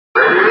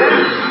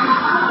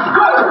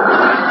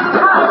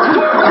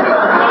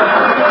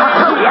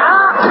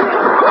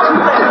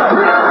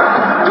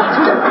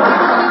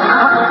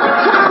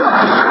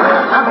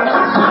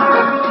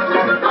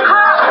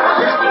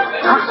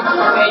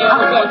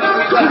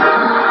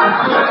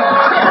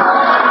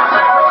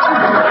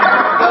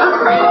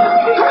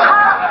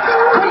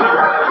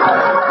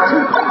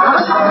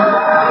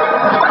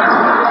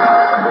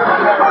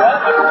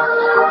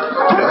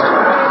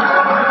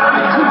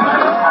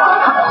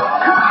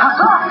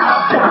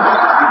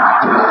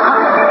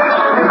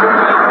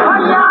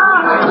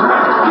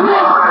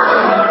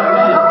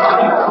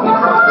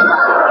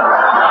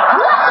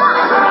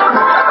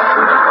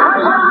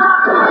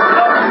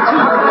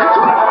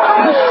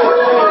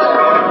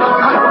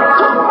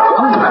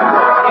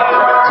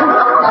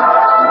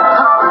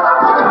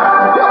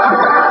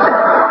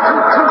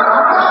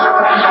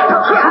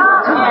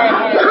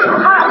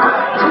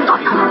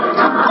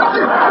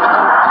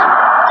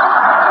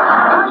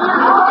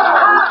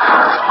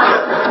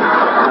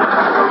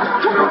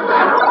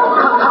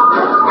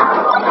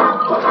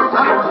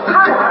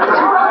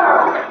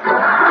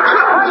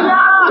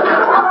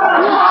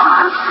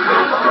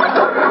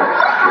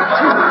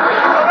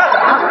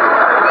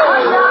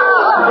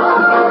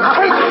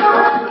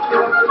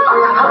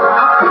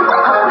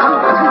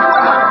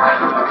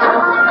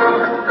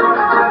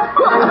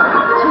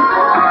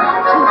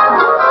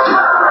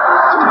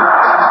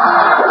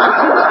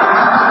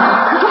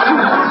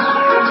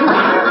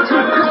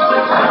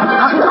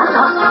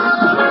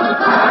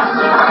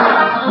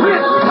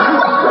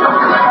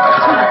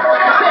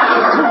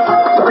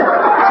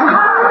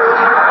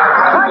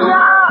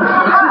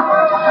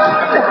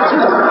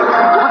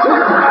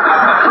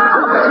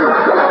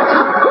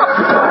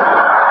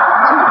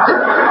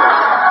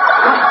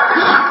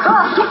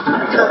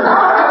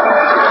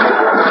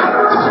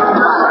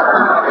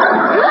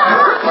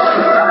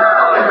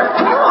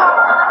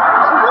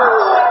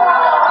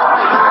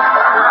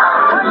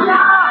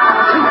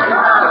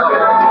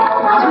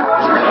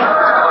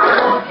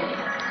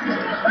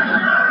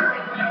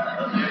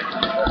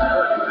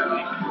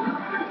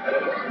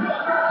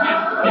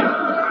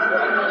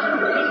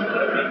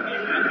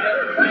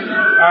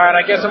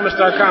I guess I'm gonna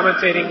start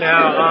commentating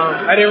now.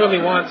 I didn't really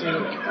want to,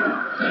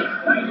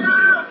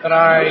 but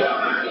alright.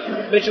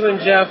 Mitchell and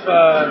Jeff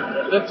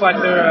looks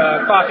like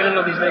they're clocking in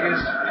on these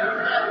niggas.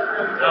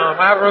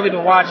 I haven't really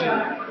been watching,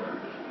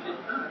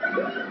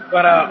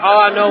 but all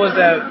I know is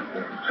that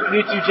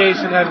M2K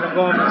Jason has been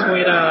going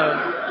between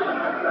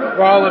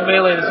Brawl and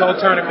Melee this whole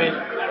tournament,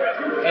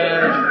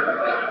 and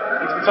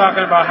he's been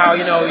talking about how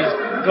he's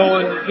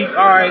going.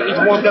 Alright, he's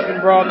warmed up in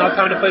Brawl, now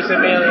time to play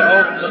some Melee.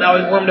 Oh, now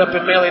he's warmed up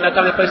in Melee, now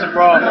time to play some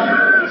Brawl.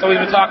 So we've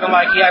been talking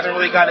like he hasn't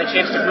really gotten a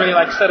chance to really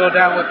like settle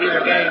down with either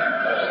game.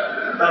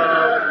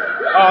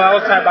 That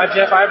was typed by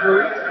Jeff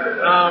Ibroot.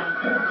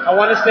 I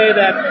want to say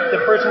that the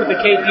person with the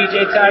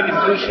KPJ tag is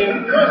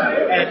Lucien,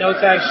 and no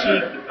tag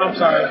Sheik. I'm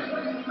sorry.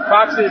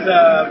 Fox is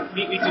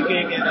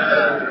M2K and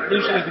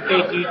Lucien is the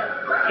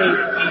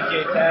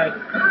KPJ tag.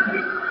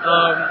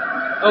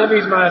 The only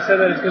reason why I said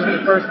that is because in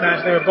the first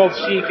match they were both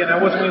Sheik, and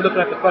I wasn't really looking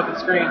at the fucking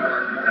screen.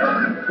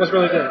 It was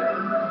really good.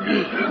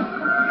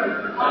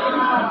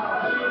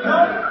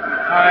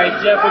 Alright,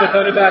 Jeff with a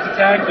Thunderbass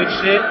attack, good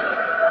shit.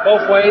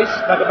 Both ways,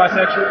 like a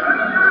bisexual.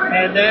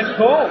 And then,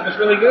 boom, it's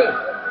really good.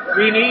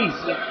 3 knees.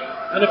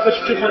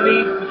 Unofficial triple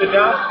knee with the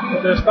dot,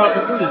 with the stomp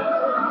included.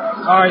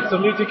 Alright, so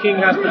M2K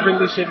has to bring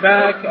this shit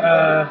back.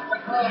 I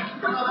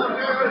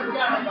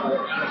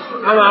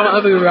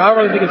don't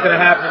really think it's going to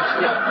happen.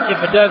 If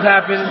it does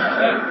happen,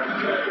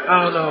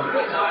 I don't know.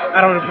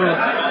 I don't approve.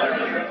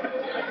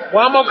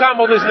 One more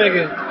combo this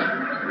nigga.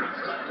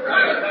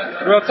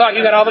 Real talk,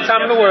 you got all the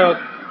time in the world.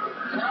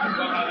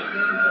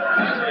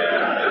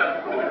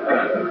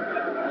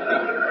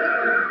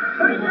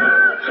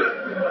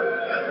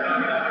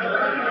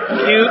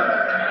 Cute.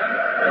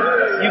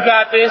 You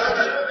got this.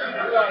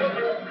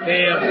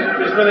 Damn,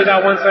 just really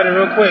got one-sided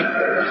real quick.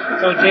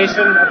 So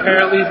Jason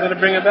apparently is going to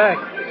bring it back.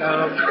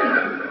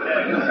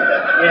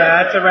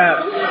 Yeah, that's a wrap.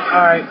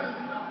 Alright.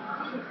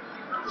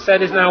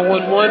 Set is now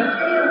 1-1.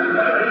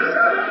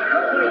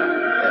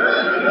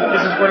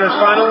 This is winners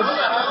finals.